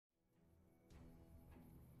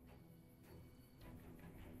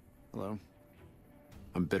Hello.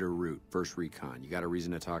 I'm Bitter Root, 1st Recon. You got a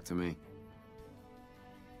reason to talk to me?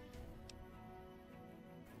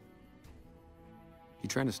 You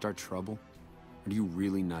trying to start trouble? Or do you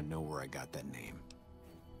really not know where I got that name?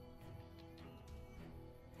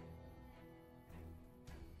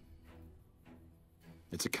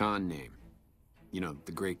 It's a con name. You know,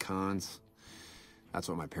 the great cons. That's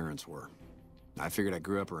what my parents were. I figured I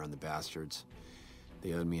grew up around the bastards.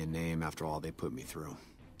 They owed me a name after all they put me through.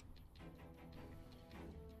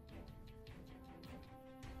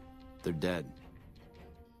 They're dead.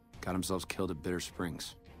 Got themselves killed at Bitter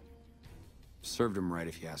Springs. Served them right,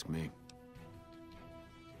 if you ask me.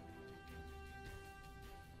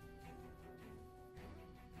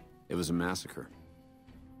 It was a massacre.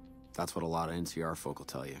 That's what a lot of NCR folk will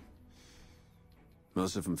tell you.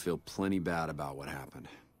 Most of them feel plenty bad about what happened.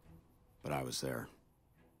 But I was there.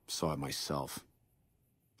 Saw it myself.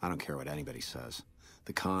 I don't care what anybody says.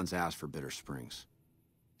 The cons asked for Bitter Springs.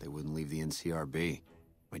 They wouldn't leave the NCR be.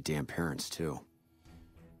 My damn parents, too.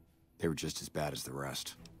 They were just as bad as the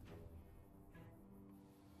rest.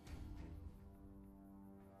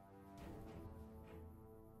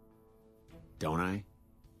 Don't I?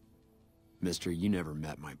 Mister, you never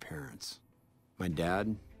met my parents. My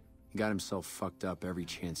dad, he got himself fucked up every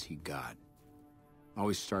chance he got.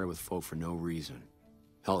 Always started with folk for no reason.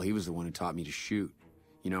 Hell, he was the one who taught me to shoot.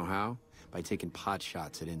 You know how? By taking pot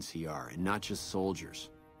shots at NCR, and not just soldiers.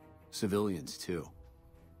 Civilians, too.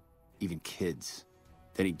 Even kids.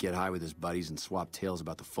 Then he'd get high with his buddies and swap tales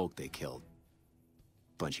about the folk they killed.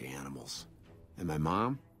 Bunch of animals. And my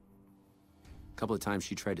mom? A couple of times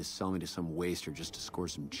she tried to sell me to some waster just to score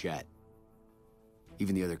some jet.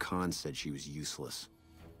 Even the other cons said she was useless.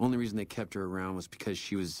 Only reason they kept her around was because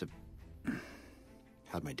she was a...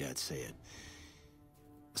 how'd my dad say it?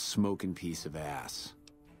 A smoking piece of ass.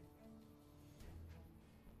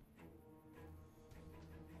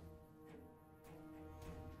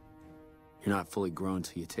 You're not fully grown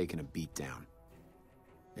till you've taken a beat down.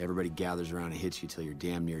 Everybody gathers around and hits you till you're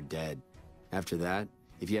damn near dead. After that,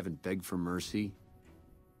 if you haven't begged for mercy,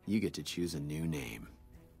 you get to choose a new name.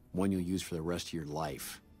 One you'll use for the rest of your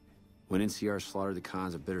life. When NCR slaughtered the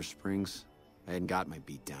cons of Bitter Springs, I hadn't got my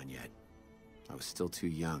beat down yet. I was still too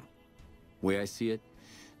young. The way I see it,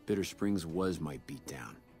 Bitter Springs was my beat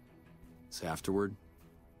down. So afterward,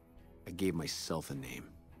 I gave myself a name.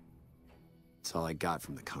 It's all I got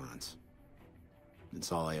from the cons.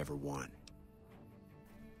 It's all I ever want.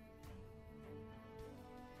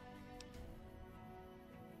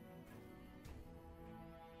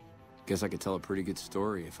 Guess I could tell a pretty good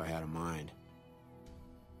story if I had a mind.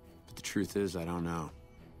 But the truth is, I don't know.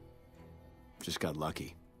 Just got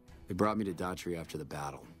lucky. They brought me to Daughtry after the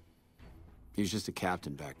battle. He was just a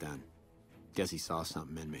captain back then. Guess he saw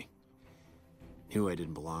something in me. Knew I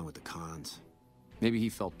didn't belong with the cons. Maybe he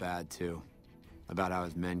felt bad, too. About how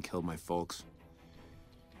his men killed my folks.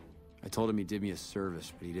 I told him he did me a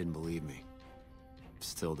service, but he didn't believe me.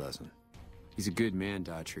 Still doesn't. He's a good man,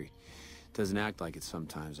 Daughtry. Doesn't act like it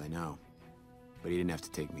sometimes, I know. But he didn't have to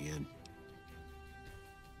take me in.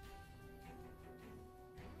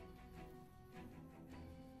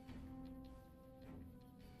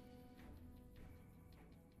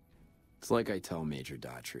 It's like I tell Major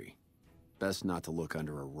Daughtry. Best not to look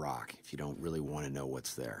under a rock if you don't really want to know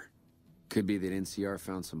what's there. Could be that NCR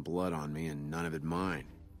found some blood on me and none of it mine.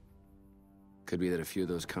 Could be that a few of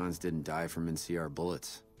those cons didn't die from NCR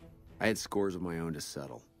bullets. I had scores of my own to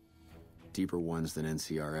settle. Deeper ones than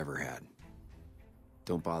NCR ever had.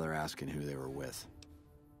 Don't bother asking who they were with.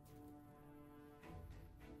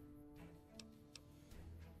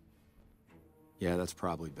 Yeah, that's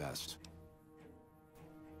probably best.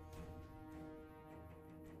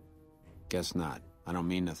 Guess not. I don't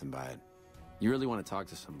mean nothing by it. You really want to talk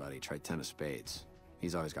to somebody, try 10 of spades.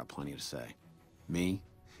 He's always got plenty to say. Me?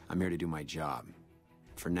 I'm here to do my job.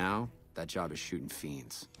 For now, that job is shooting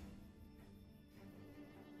fiends.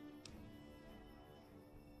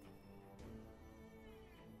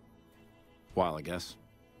 While, I guess.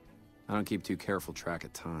 I don't keep too careful track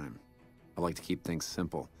of time. I like to keep things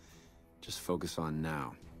simple. Just focus on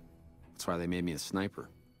now. That's why they made me a sniper.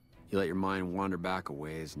 You let your mind wander back a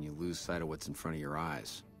ways and you lose sight of what's in front of your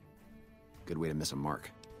eyes. Good way to miss a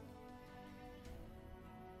mark.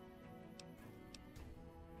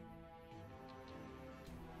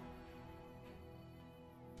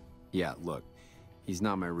 Yeah, look, he's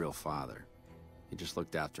not my real father. He just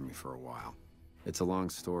looked after me for a while. It's a long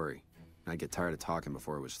story, and I'd get tired of talking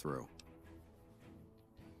before it was through.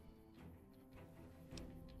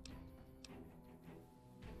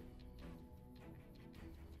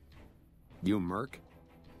 You a merc?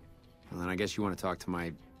 Well, then I guess you want to talk to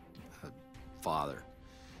my, father,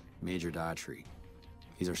 Major Daughtry.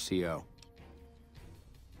 He's our CO.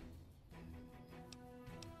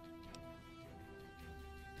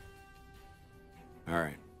 All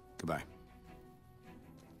right, goodbye.